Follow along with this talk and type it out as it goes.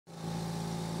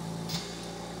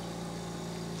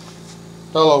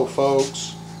Hello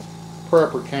folks,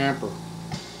 Prepper Camper.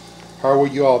 How are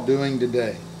you all doing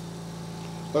today?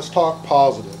 Let's talk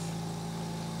positive.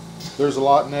 There's a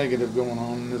lot negative going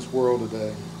on in this world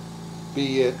today.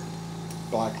 Be it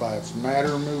Black Lives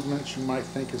Matter movements you might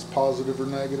think is positive or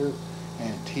negative,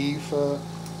 Antifa,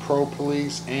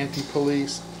 pro-police,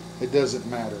 anti-police, it doesn't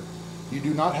matter. You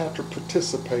do not have to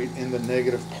participate in the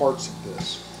negative parts of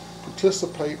this.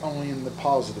 Participate only in the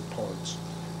positive parts.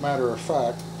 Matter of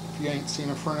fact, if you ain't seen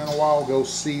a friend in a while, go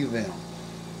see them.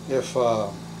 If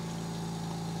you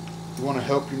want to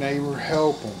help your neighbor,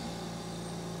 help them.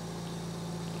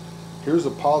 Here's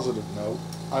a positive note.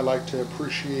 I like to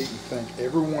appreciate and thank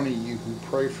every one of you who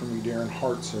prayed for me during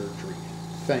heart surgery.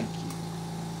 Thank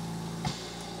you.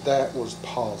 That was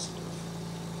positive.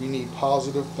 You need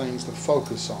positive things to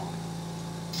focus on.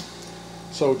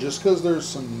 So just because there's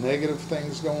some negative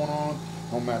things going on,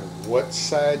 no matter what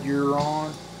side you're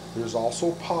on, there's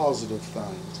also positive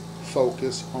things.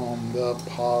 Focus on the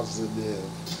positive.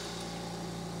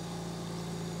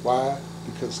 Why?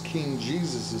 Because King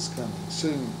Jesus is coming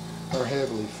soon. Our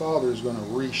Heavenly Father is going to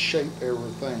reshape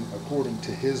everything according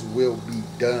to His will be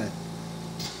done.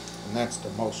 And that's the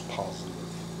most positive.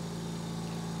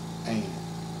 And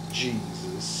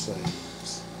Jesus saves.